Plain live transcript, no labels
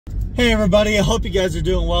Hey everybody, I hope you guys are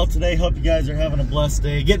doing well today. Hope you guys are having a blessed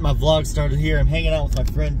day. Getting my vlog started here. I'm hanging out with my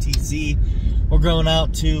friend TC. We're going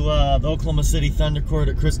out to the Oklahoma City Thunder Court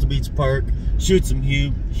at Crystal Beach Park. Shoot some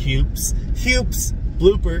hoops.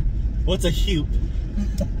 Blooper. What's a hoop?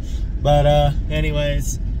 But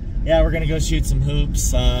anyways, yeah, we're gonna go shoot some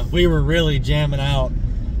hoops. We were really jamming out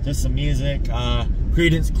to some music.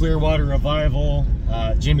 Creedence Clearwater Revival,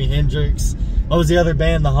 Jimi Hendrix. What was the other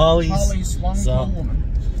band? The Hollies. Hollies, Long Tall Woman.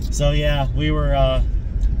 So yeah, we were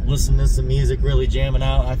listening to some music, really jamming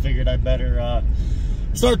out. I figured I'd better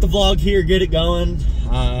start the vlog here, get it going.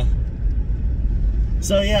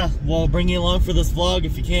 So yeah, we'll bring you along for this vlog.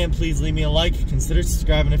 If you can, please leave me a like. Consider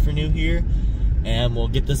subscribing if you're new here, and we'll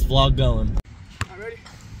get this vlog going. All right, ready?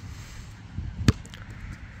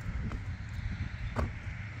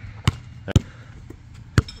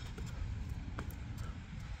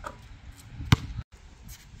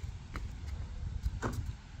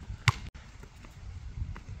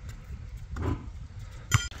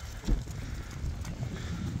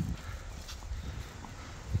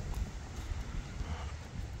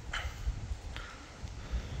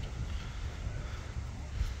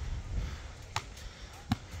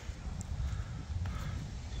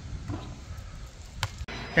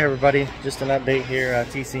 Hey everybody, just an update here.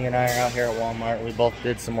 TC and I are out here at Walmart. We both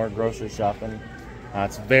did some more grocery shopping.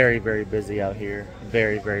 It's very, very busy out here.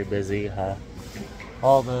 Very, very busy.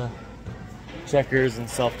 All the checkers and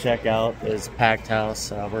self-checkout is packed house.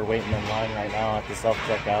 We're waiting in line right now at the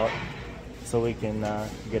self-checkout so we can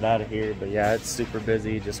get out of here. But yeah, it's super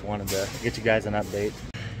busy. Just wanted to get you guys an update.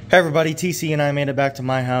 Hey everybody, TC and I made it back to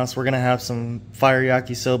my house. We're gonna have some fire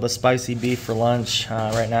yakisoba spicy beef for lunch.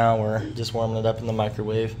 Right now we're just warming it up in the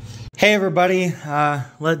microwave. Hey everybody,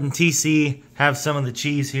 letting TC have some of the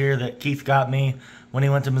cheese here that Keith got me when he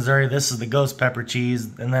went to Missouri. This is the ghost pepper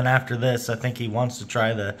cheese, and then after this I think he wants to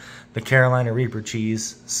try the Carolina Reaper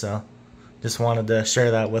cheese. So just wanted to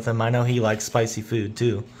share that with him. I know he likes spicy food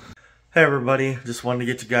too. Hey everybody, just wanted to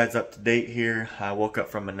get you guys up to date here. I woke up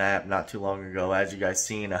from a nap not too long ago. As you guys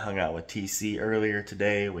seen, I hung out with TC earlier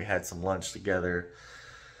today. We had some lunch together.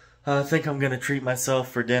 I think I'm going to treat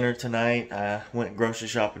myself for dinner tonight. I went grocery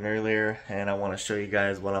shopping earlier and I want to show you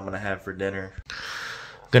guys what I'm going to have for dinner.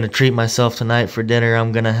 I'm going to treat myself tonight for dinner.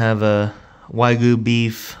 I'm going to have a Wagyu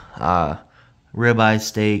beef, ribeye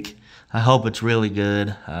steak. I hope it's really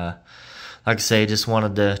good. Like I say, just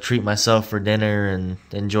wanted to treat myself for dinner and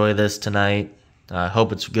enjoy this tonight. I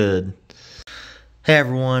hope it's good. Hey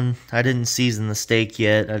everyone, I didn't season the steak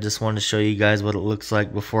yet. I just wanted to show you guys what it looks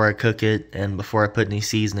like before I cook it and before I put any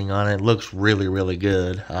seasoning on it. It looks really, really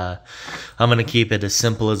good. I'm going to keep it as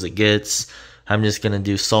simple as it gets. I'm just going to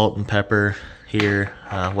do salt and pepper here.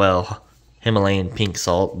 Well, Himalayan pink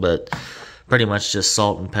salt, but pretty much just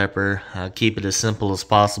salt and pepper. Keep it as simple as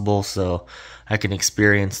possible so I can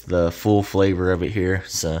experience the full flavor of it here.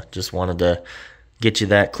 So just wanted to get you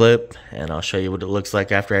that clip, and I'll show you what it looks like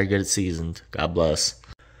after I get it seasoned. God bless.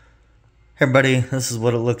 Hey everybody, this is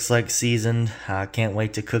what it looks like seasoned. I can't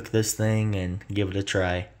wait to cook this thing and give it a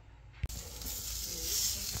try.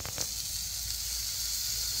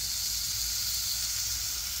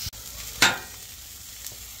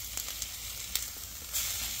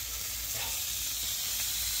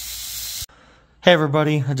 Hey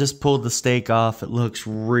everybody, I just pulled the steak off. It looks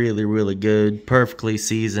really, really good, perfectly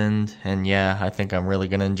seasoned, and yeah, I think I'm really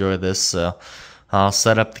gonna enjoy this, so I'll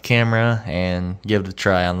set up the camera and give it a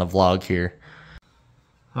try on the vlog here.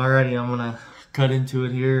 Alrighty, I'm gonna cut into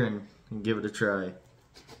it here and give it a try.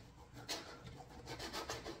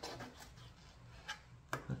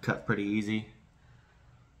 I cut pretty easy.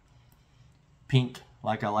 Pink,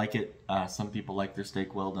 like I like it. Some people like their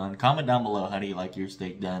steak well done. Comment down below, how do you like your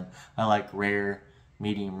steak done? I like rare,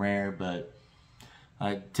 medium rare, but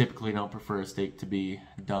I typically don't prefer a steak to be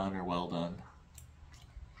done or well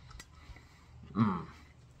done.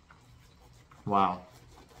 Wow.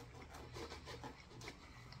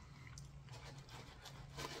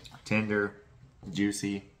 Tender,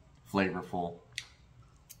 juicy, flavorful.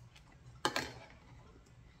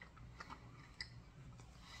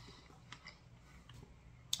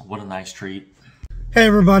 What a nice treat. Hey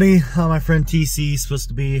everybody, my friend TC is supposed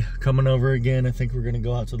to be coming over again. I think we're going to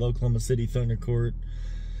go out to the Oklahoma City Thunder Court,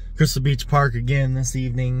 Crystal Beach Park again this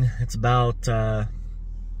evening. It's about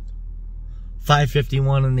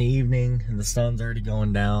 5:51 in the evening and the sun's already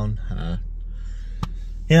going down.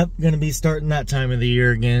 Yep, going to be starting that time of the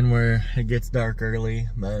year again where it gets dark early,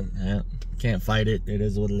 but can't fight it. It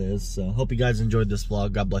is what it is. So hope you guys enjoyed this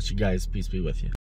vlog. God bless you guys. Peace be with you.